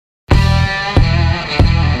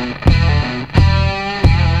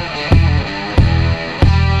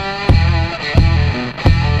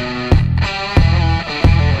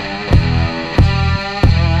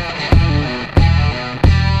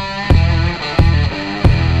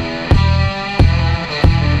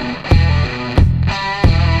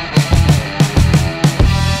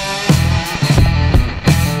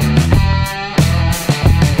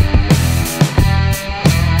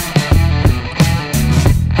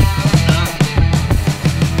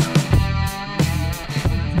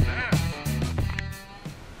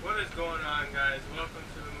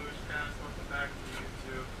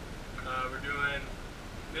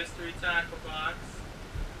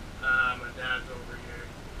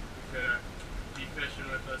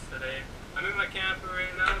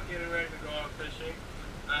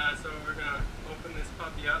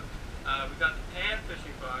Yep. We got the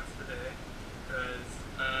Panfishing box today because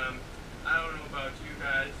I don't know about you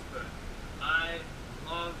guys, but I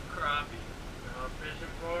love crappie. I love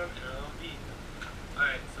fishing for them and I love eating them.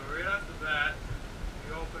 Alright, so right off the bat,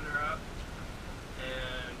 we open her up,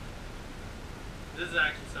 and this is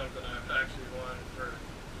actually something I've actually wanted for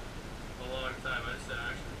a long time. I just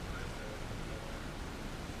actually wanted to.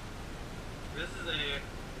 This is a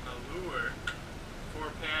lure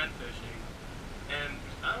for pan fishing, and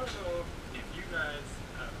I don't know if you guys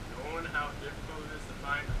have known how difficult it is to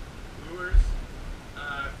find lures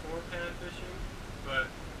for pan fishing, but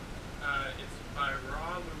it's by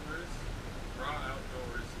Raw Lures, Raw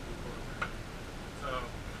Outdoors Incorporated. So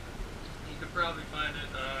you could probably find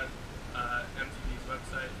it on MTB's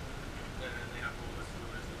website, and they have a whole list of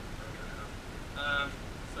lures that you can probably out.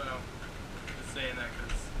 So just saying that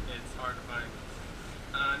because it's hard to find.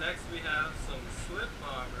 Next we have some slip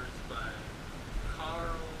bobbers by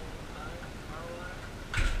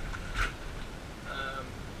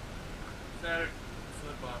standard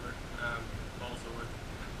slip bobber, balsa wood.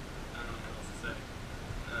 I don't know what else to say.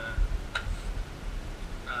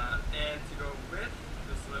 And to go with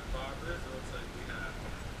the slip bobbers, it looks like we have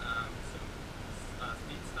some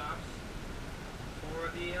speed stops for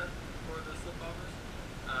the slip bobbers.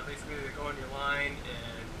 Basically, they go on your line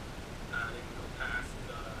and they can go past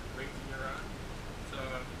the rings in your rod. So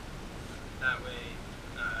that way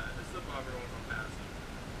the slip bobber won't go past it,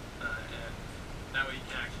 and that way you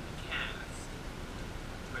can actually cast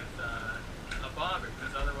with a bobber,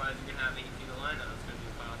 because otherwise you can have 8 feet of line out. It's going to be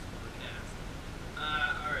impossible to cast.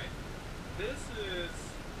 Alright, this is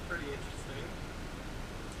pretty interesting.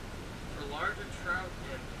 For larger trout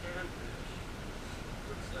and panfish,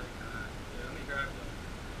 looks like, yeah, let me grab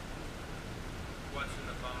what's in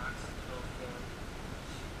the box.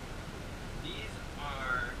 These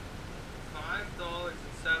are $5.75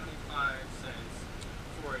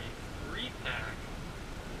 for a 3-pack.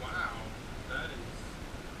 Wow, that is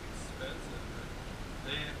expensive.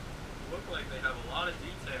 They look like they have a lot of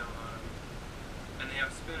detail on them, and they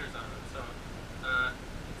have spinners on them.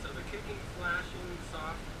 So the kicking, flashing,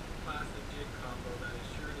 soft plastic jig combo that is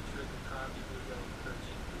sure to trick the crappie, bluegill, and perch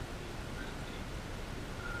into the routine.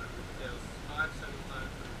 Retails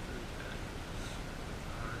 $5.75 for the 3-pack.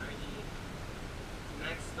 Alrighty.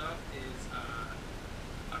 Next up is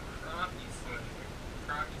a crappie slayer.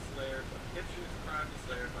 Crappie slayer, Hipshoots crappie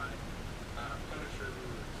slayer by Punisher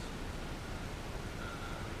Lures.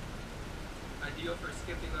 Ideal for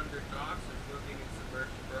skipping under docks or floating in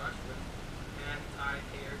submerged brush with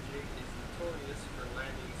anti-hair jig, is notorious for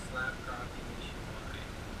landing slab crappie nationwide.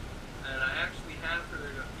 And I actually have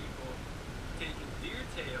heard of people taking deer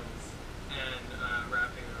tails and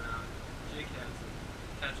wrapping around jig heads and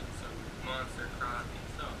catching some monster crappie.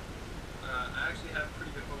 So I actually have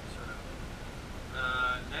pretty good hopes around it.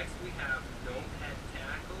 Next we have Nomad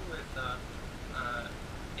Tackle with a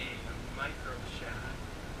micro shad.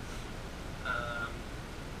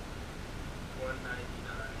 $1.99 is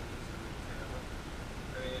the retail.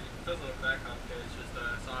 I mean, it doesn't look that complicated. It's just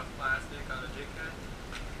a soft plastic on a jig head.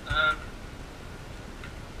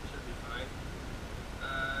 Should be fine.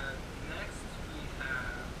 Next we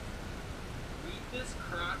have weakness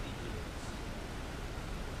crappie jigs.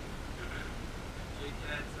 Jig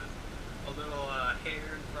heads with a little hair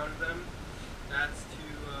in front of them. That's to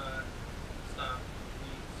stop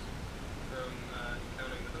weeds from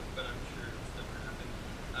encountering the hook, but I'm sure it's never happened.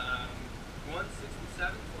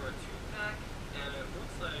 $1.67 for a 2-pack, and it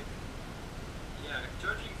looks like, yeah,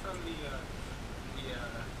 judging from the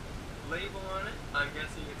label on it, I'm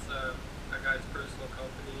guessing it's a guy's personal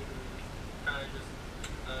company who kind of just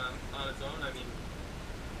on its own. I mean,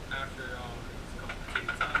 after all, it's called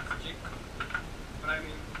Tom's Jig Company. But I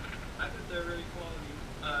mean, I think they're really quality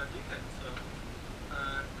jig heads, so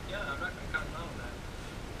yeah, I'm not going to count them out on that.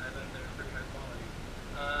 I think they're pretty high quality.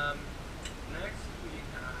 Next we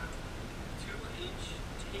have 2-inch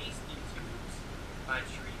tasty tubes by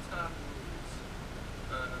Treetop Lures.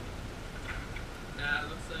 Yeah, it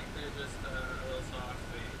looks like they're just a little soft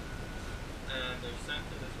bait, and they're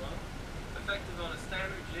scented as well. Effective on a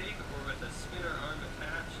standard jig or with a spinner arm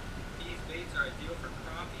attached, these baits are ideal for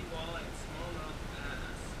crappie, walleye, and smallmouth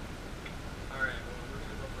bass. Alright, well, we're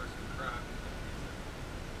going to go for some crappie.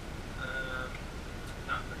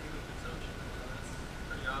 Not for human consumption, that's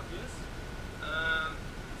pretty obvious.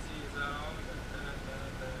 Let's see, is that all? We got that.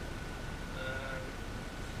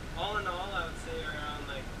 All in all, I would say around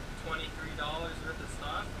like $23 worth of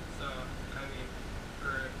stuff. So, I mean,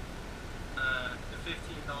 for the $15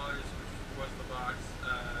 which was the box,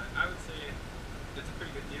 I would say it's a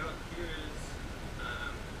pretty good deal. Here is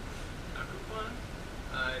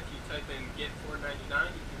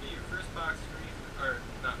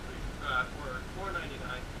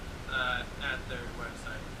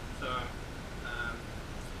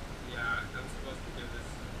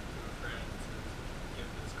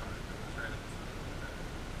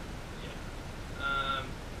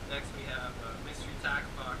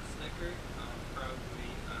after, I'll probably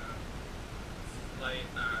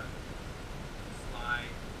slide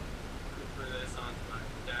Cooper this onto my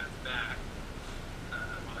dad's back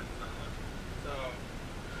while he's not looking. So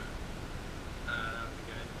that would be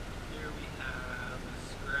good. Here we have a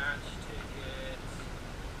scratch ticket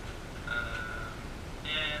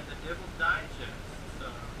and a Dibble Digest. So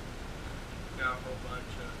got a whole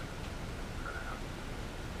bunch of crap.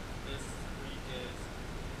 This week is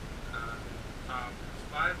top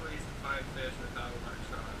 5 ways to find fish without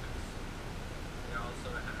electronics. We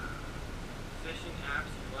also have fishing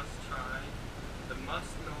apps you must try, the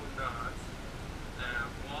must know knots,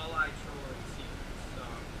 and walleye trolling secrets. So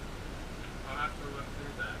I'll have to look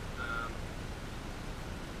through that.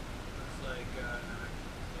 Looks like you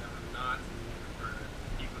have a knot in here for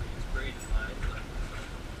people who use braided lines.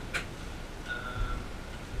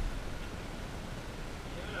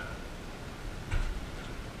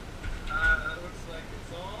 That looks like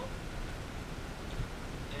it's all.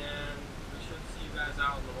 And we should see you guys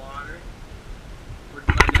out in the water. We're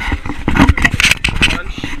done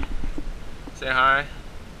lunch. Say hi.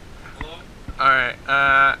 Hello. Alright,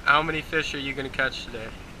 how many fish are you going to catch today?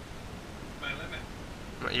 My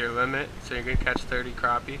limit. Your limit? So you're going to catch 30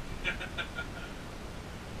 crappie?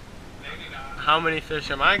 Maybe not. How many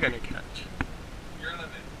fish am I going to catch? Your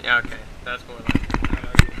limit. Yeah, okay. That's more like it.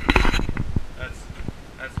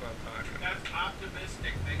 That's what I'm talking about. That's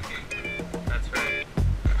optimistic thinking. That's right.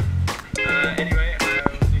 Anyway, I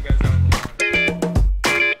will see you guys out in the water.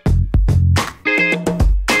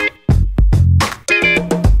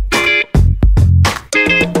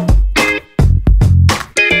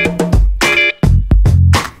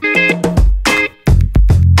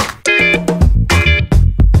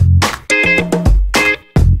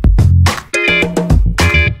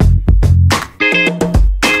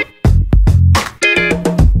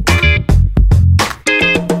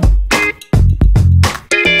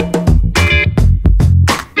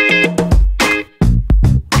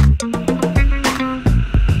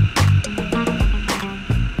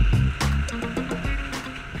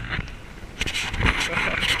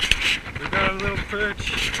 We got a little perch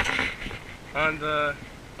on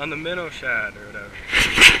the minnow shad or whatever.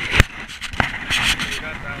 We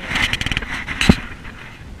got that one.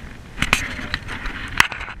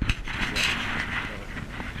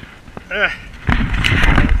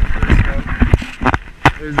 That was the first one.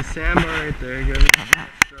 There's a sandbar right there, give it that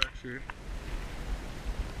structure.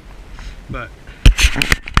 But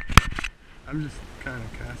I'm just kind of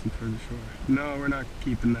casting for the shore. No, we're not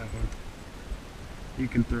keeping that one. You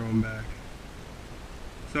can throw them back.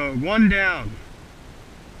 So, one down.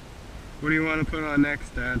 What do you want to put on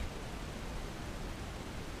next, Dad?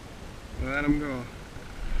 Let him go.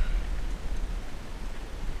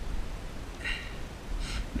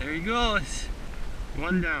 There he goes.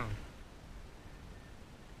 One down.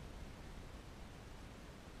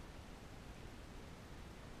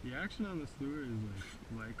 The action on this lure is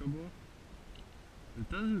like likable. It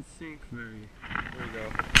doesn't sink very. There we go.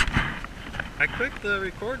 I clicked the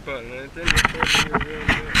record button and it didn't record me really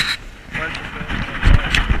good. Bunch of films.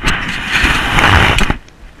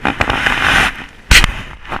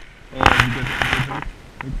 Oh, you good hook?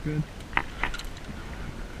 Looks good.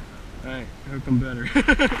 Alright, hook them better.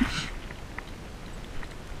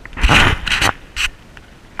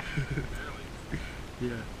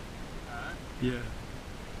 Yeah. Yeah.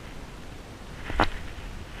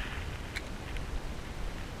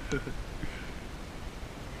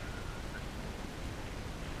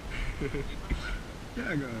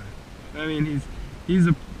 Yeah, go ahead. I mean, he's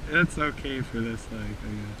a. That's okay for this, like, I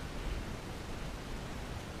guess.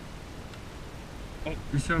 Oh,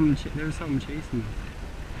 there's something chasing us.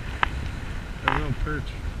 A little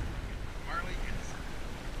perch.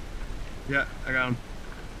 Yeah, I got him.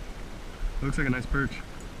 Looks like a nice perch.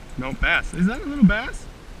 No, bass. Is that a little bass?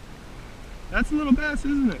 That's a little bass,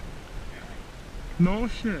 isn't it? No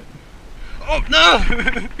shit. Oh, no!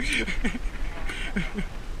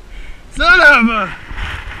 Son of a...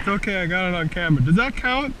 It's okay, I got it on camera. Does that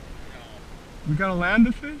count? We gotta land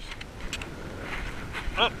the fish?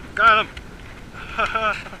 Oh, got him!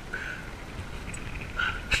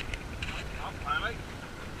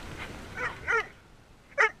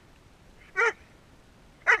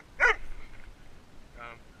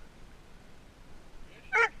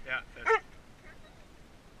 Yeah, fish.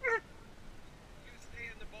 You stay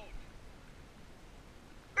in the boat.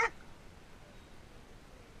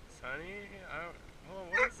 Sonny? I don't... Oh,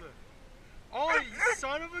 what is it? Oh, you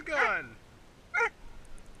son of a gun!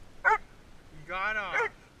 He got off.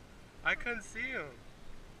 I couldn't see him.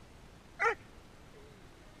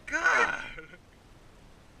 God!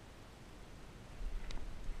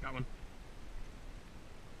 Got one.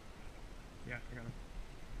 Yeah, I got him.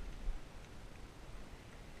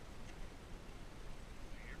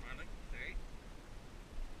 Here, Marley. There.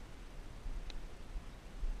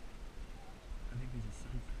 I think he's a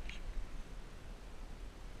sunfish.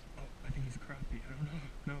 Oh, I think he's a crappie. I don't know.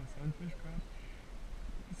 No, sunfish, crap.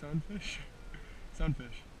 Sunfish?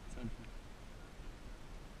 Sunfish. Sunfish.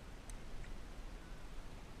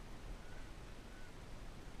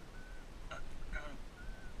 Got him.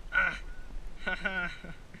 Ah! Ha ha!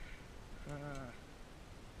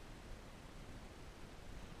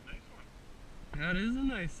 Nice one. That is a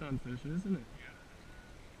nice sunfish, isn't it? Yeah.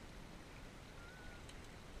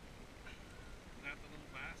 Is that the little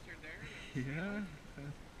bastard there? Yeah.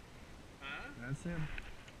 Huh? That's him.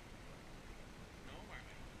 No,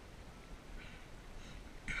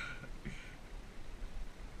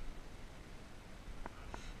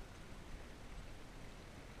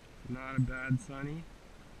 Marley. Not a bad sunny.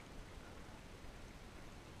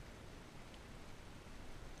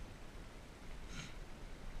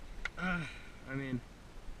 I mean,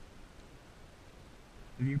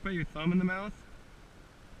 if you put your thumb in the mouth,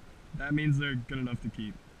 that means they're good enough to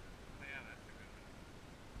keep. Oh, yeah, that's a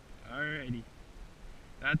good one. Alrighty.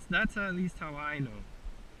 That's at least how I know.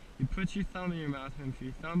 You put your thumb in your mouth, and if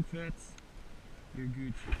your thumb fits, you're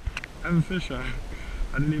Gucci. I have a fish on.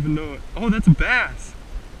 I didn't even know it. Oh, that's a bass.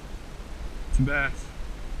 It's a bass.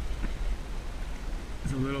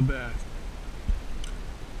 It's a little bass.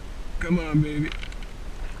 Come on, baby.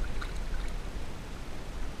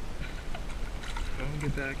 I'll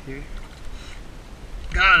get back here.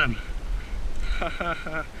 Got him! Ha ha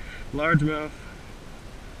ha. Largemouth.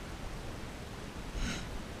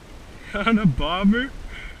 On a bobber?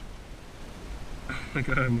 Oh my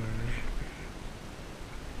god, Marley.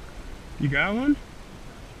 You got one?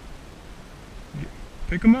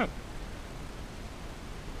 Pick him up.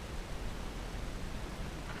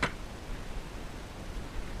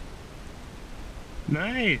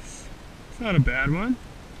 Nice. It's not a bad one.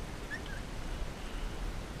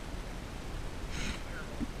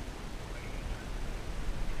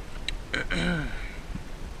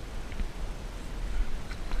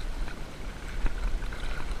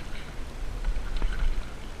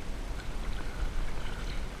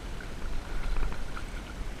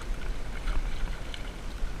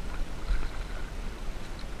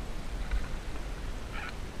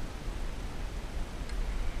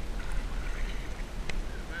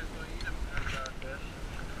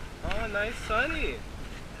 Oh, nice sunny.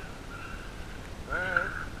 Alright.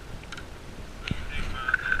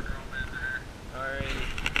 Alright.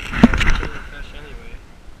 Fish anyway.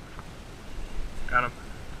 Got him.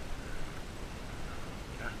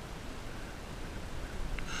 Yeah.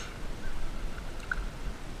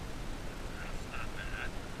 That's not bad.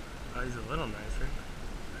 Oh, he's a little nicer.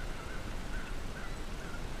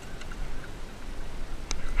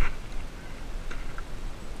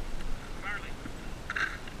 Marley.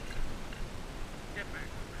 Get back.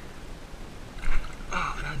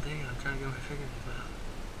 Oh, god dang it, I'm trying to get my fingernails out.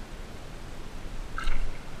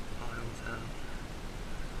 Oh, I almost had him.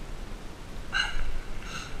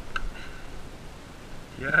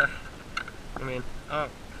 Yeah. I mean, oh.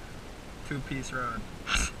 2-piece rod.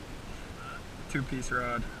 2-piece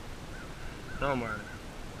rod. No, Martin.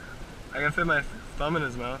 I can fit my thumb in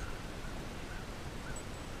his mouth.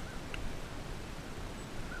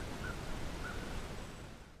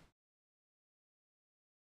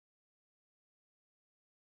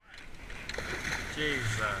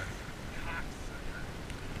 Jesus.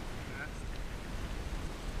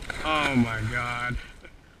 Oh my god.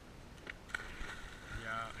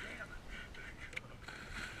 Yeah.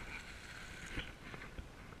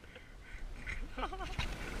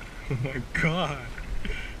 Oh my god.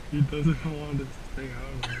 He doesn't want to stay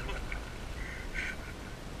out.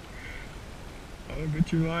 I'll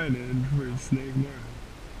get your line in for a snake more.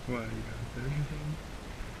 What, you got fish or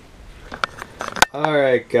something?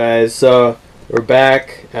 Alright guys, so we're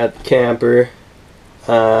back at the camper.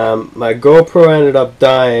 My GoPro ended up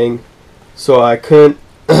dying, so I couldn't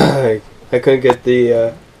I couldn't get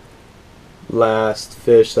the last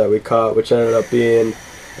fish that we caught, which ended up being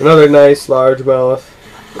another nice largemouth.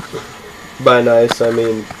 By nice, I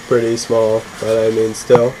mean pretty small, but I mean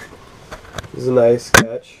still. It was a nice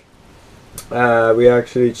catch. We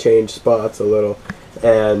actually changed spots a little,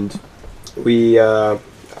 and we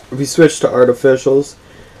switched to artificials.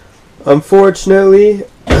 Unfortunately,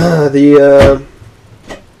 the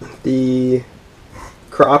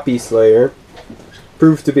crappie slayer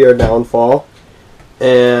proved to be our downfall,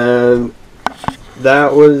 and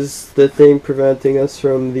that was the thing preventing us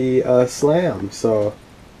from the slam. So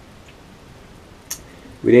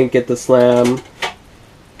we didn't get the slam,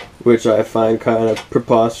 which I find kind of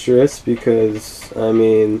preposterous because, I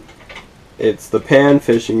mean, it's the pan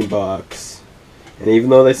fishing box, and even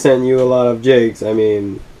though they sent you a lot of jigs, I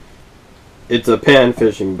mean, it's a pan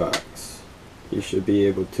fishing box. You should be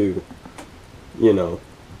able to, you know,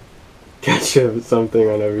 catch something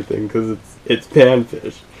on everything because it's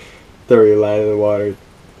panfish. Throw your line in the water,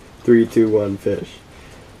 3, 2, 1 fish.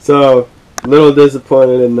 So, a little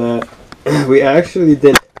disappointed in that. We actually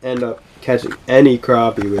didn't end up catching any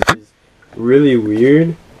crappie, which is really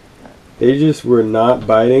weird. They just were not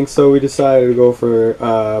biting, so we decided to go for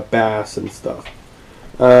bass and stuff.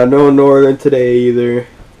 No northern today either.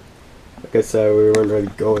 Like I said, we weren't really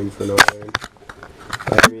going for northern.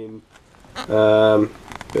 I mean,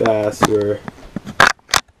 bass were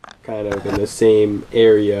kind of in the same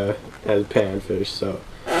area as panfish, so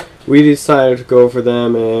we decided to go for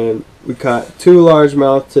them, and we caught 2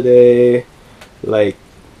 largemouth today, like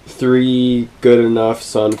 3 good enough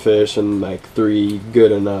sunfish, and like 3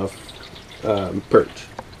 good enough perch.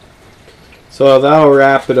 So that'll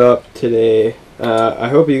wrap it up today. I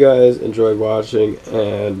hope you guys enjoyed watching,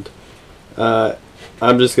 and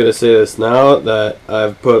I'm just gonna say this now that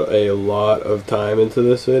I've put a lot of time into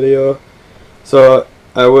this video, so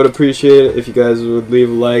I would appreciate it if you guys would leave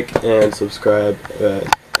a like and subscribe.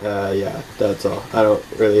 Yeah, that's all. I don't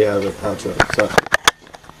really have an outro, so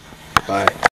bye.